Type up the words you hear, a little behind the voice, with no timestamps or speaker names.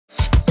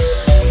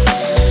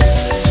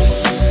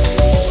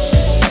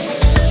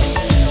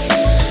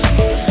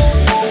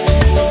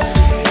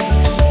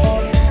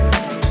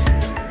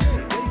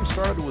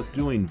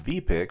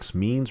VPiX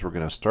means we're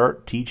going to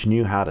start teaching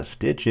you how to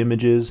stitch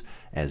images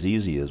as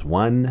easy as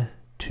 1,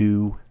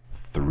 2,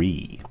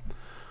 3.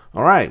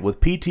 All right,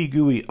 with PT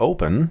GUI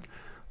open,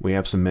 we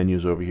have some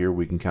menus over here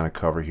we can kind of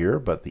cover here,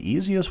 but the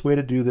easiest way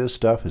to do this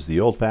stuff is the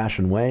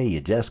old-fashioned way.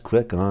 You just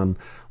click on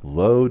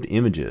Load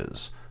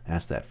Images.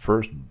 That's that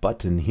first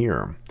button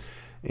here.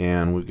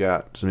 And we've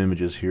got some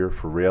images here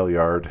for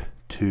Railyard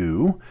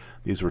 2.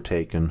 These were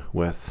taken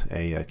with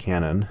a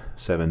Canon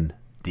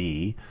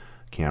 7D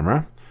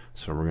camera.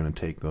 So we're going to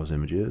take those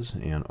images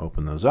and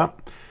open those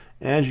up.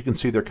 As you can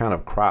see, they're kind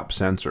of crop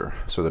sensor,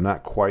 so they're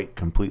not quite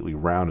completely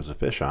round as a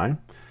fisheye.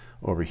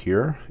 Over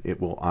here, it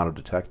will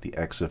auto-detect the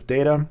EXIF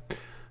data.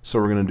 So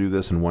we're going to do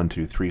this in 1,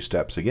 2, 3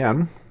 steps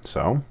again.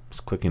 So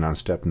just clicking on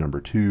step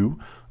number 2,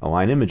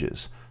 align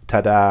images.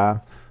 Ta-da!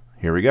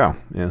 Here we go.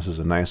 And this is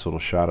a nice little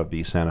shot of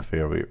the Santa Fe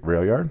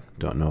Railyard.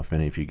 Don't know if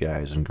any of you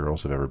guys and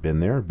girls have ever been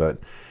there, but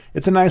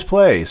it's a nice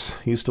place.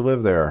 Used to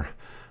live there.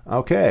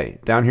 Okay,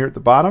 down here at the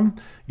bottom,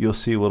 you'll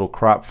see a little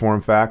crop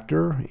form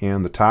factor,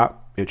 and the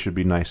top, it should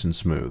be nice and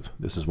smooth.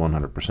 This is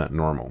 100%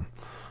 normal.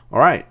 All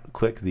right,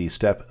 click the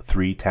Step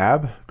 3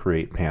 tab,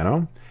 Create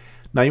Pano.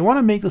 Now you want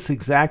to make this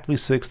exactly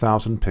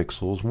 6,000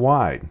 pixels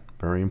wide.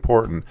 Very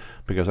important,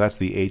 because that's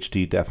the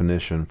HD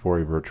definition for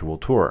a virtual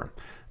tour.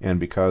 And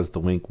because the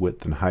link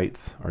width and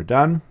height are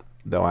done,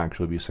 they'll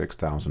actually be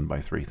 6,000 by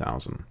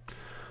 3,000.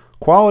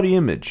 Quality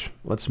image,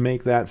 let's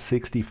make that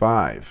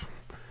 65.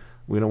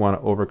 We don't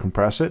want to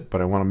overcompress it,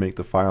 but I want to make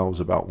the files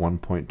about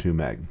 1.2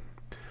 meg.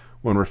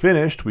 When we're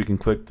finished, we can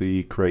click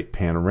the Create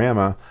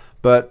Panorama,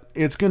 but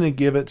it's going to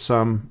give it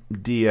some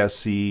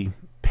DSC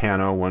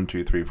Pano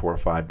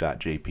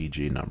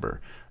 12345.jpg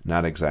number.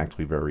 Not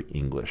exactly very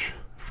English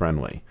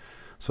friendly.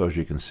 So as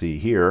you can see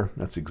here,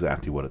 that's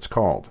exactly what it's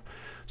called.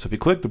 So if you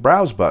click the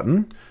Browse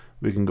button,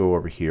 we can go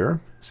over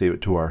here, save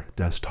it to our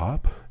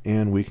desktop,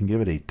 and we can give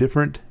it a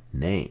different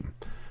name.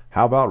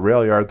 How about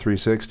Railyard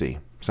 360?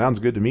 Sounds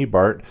good to me,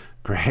 Bart.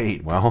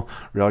 Great. Well,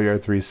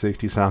 Railyard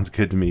 360 sounds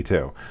good to me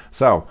too.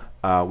 So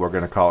we're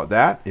going to call it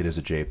that. It is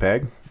a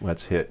JPEG.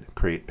 Let's hit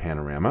Create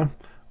Panorama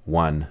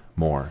one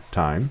more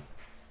time.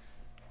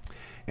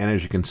 And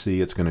as you can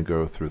see, it's going to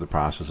go through the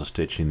process of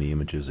stitching the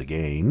images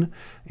again,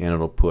 and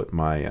it'll put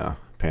my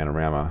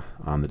panorama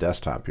on the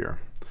desktop here.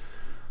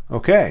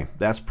 Okay,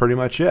 that's pretty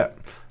much it.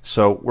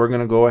 So we're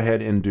going to go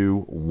ahead and do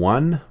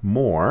one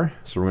more.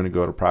 So we're going to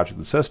go to Project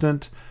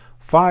Assistant,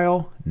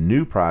 File,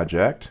 New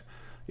Project.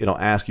 It'll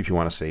ask you if you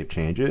want to save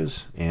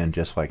changes, and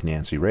just like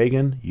Nancy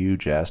Reagan, you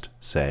just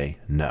say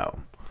no.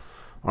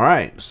 All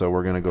right, so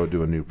we're going to go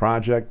do a new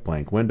project,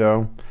 blank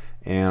window,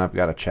 and I've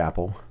got a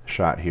chapel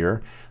shot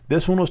here.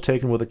 This one was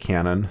taken with a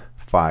Canon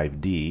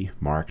 5D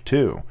Mark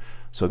II.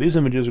 So these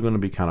images are going to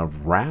be kind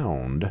of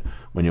round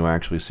when you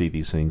actually see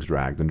these things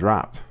dragged and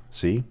dropped.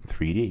 See?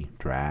 3D.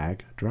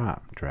 Drag,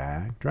 drop,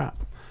 drag,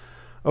 drop.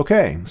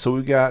 Okay, so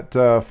we've got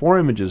 4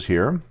 images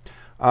here.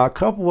 A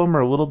couple of them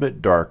are a little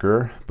bit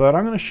darker, but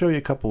I'm going to show you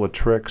a couple of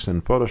tricks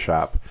in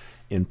Photoshop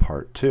in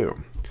part 2.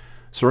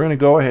 So we're going to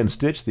go ahead and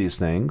stitch these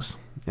things.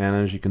 And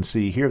as you can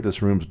see here,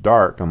 this room's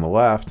dark on the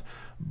left,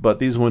 but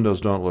these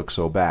windows don't look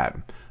so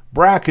bad.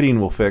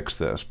 Bracketing will fix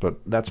this, but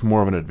that's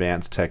more of an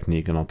advanced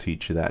technique, and I'll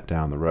teach you that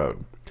down the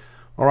road.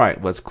 All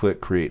right, let's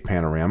click Create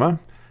Panorama.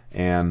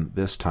 And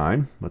this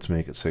time, let's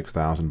make it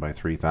 6,000 by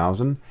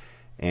 3,000.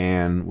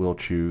 And we'll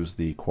choose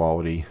the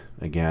quality,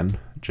 again,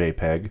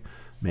 JPEG.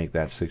 Make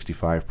that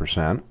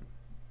 65%.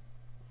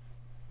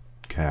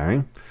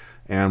 Okay.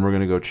 And we're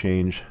going to go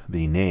change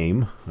the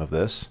name of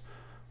this,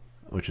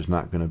 which is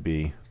not going to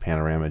be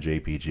Panorama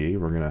JPG.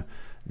 We're going to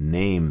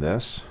name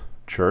this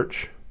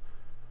Church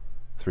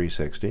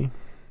 360.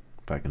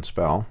 If I can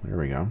spell. There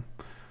we go.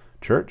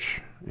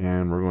 Church.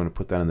 And we're going to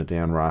put that in the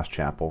Dan Ross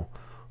Chapel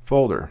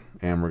folder.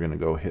 And we're going to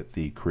go hit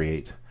the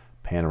Create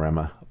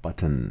Panorama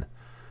button.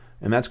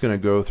 And that's going to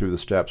go through the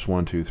steps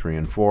 1, 2, 3,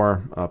 and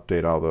 4,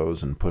 update all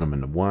those, and put them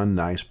into one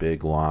nice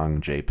big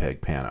long JPEG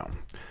pano.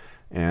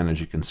 And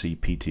as you can see,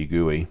 PT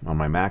GUI on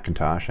my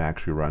Macintosh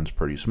actually runs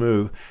pretty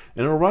smooth,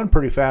 and it'll run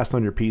pretty fast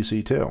on your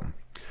PC too.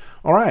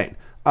 All right,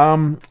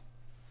 on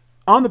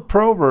the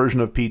Pro version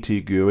of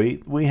PT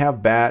GUI, we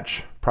have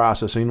batch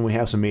processing, we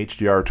have some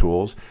HDR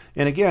tools,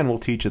 and again, we'll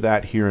teach you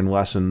that here in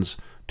lessons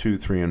 2,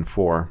 3, and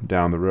 4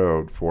 down the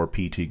road for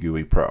PT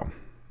GUI Pro.